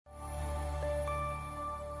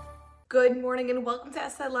Good morning and welcome to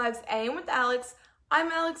SI Live's AM with Alex.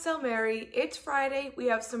 I'm Alex Elmary. It's Friday. We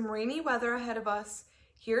have some rainy weather ahead of us.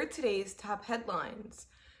 Here are today's top headlines.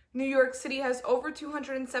 New York City has over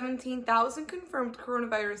 217,000 confirmed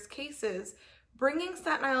coronavirus cases, bringing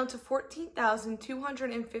Staten Island to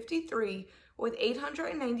 14,253 with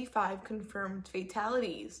 895 confirmed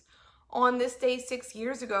fatalities. On this day 6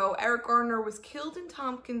 years ago, Eric Garner was killed in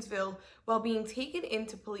Tompkinsville while being taken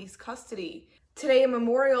into police custody. Today, a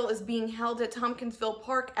memorial is being held at Tompkinsville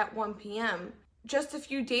Park at 1 p.m. Just a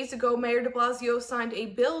few days ago, Mayor de Blasio signed a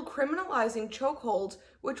bill criminalizing chokehold,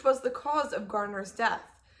 which was the cause of Garner's death.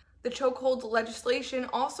 The chokehold legislation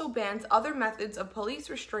also bans other methods of police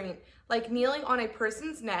restraint, like kneeling on a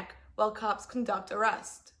person's neck while cops conduct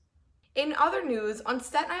arrest. In other news, on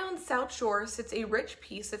Staten Island's South Shore sits a rich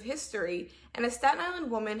piece of history, and a Staten Island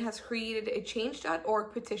woman has created a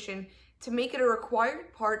Change.org petition to make it a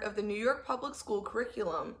required part of the New York public school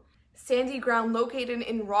curriculum. Sandy Ground, located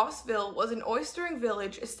in Rossville, was an oystering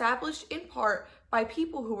village established in part by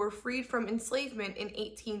people who were freed from enslavement in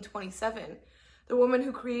 1827. The woman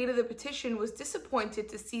who created the petition was disappointed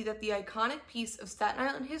to see that the iconic piece of Staten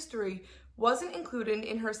Island history wasn't included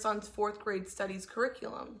in her son's 4th grade studies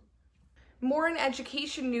curriculum. More in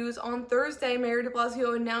education news, on Thursday, Mayor de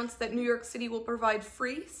Blasio announced that New York City will provide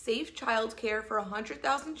free, safe childcare for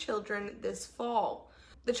 100,000 children this fall.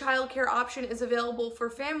 The childcare option is available for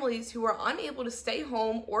families who are unable to stay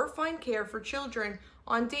home or find care for children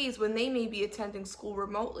on days when they may be attending school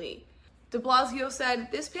remotely. De Blasio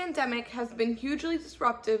said, "This pandemic has been hugely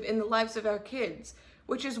disruptive in the lives of our kids,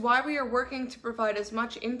 which is why we are working to provide as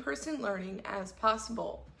much in-person learning as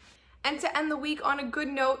possible." And to end the week on a good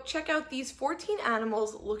note, check out these 14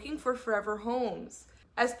 animals looking for forever homes.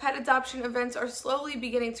 As pet adoption events are slowly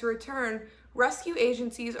beginning to return, rescue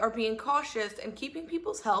agencies are being cautious and keeping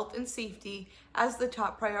people's health and safety as the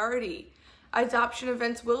top priority. Adoption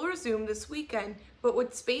events will resume this weekend, but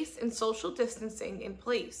with space and social distancing in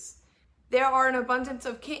place. There are an abundance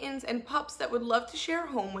of kittens and pups that would love to share a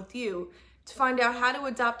home with you. To find out how to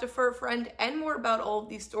adopt a fur friend and more about all of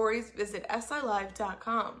these stories, visit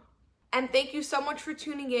silive.com. And thank you so much for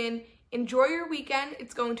tuning in. Enjoy your weekend.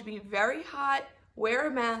 It's going to be very hot. Wear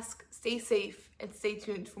a mask, stay safe, and stay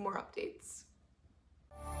tuned for more updates.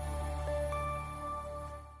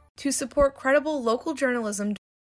 To support credible local journalism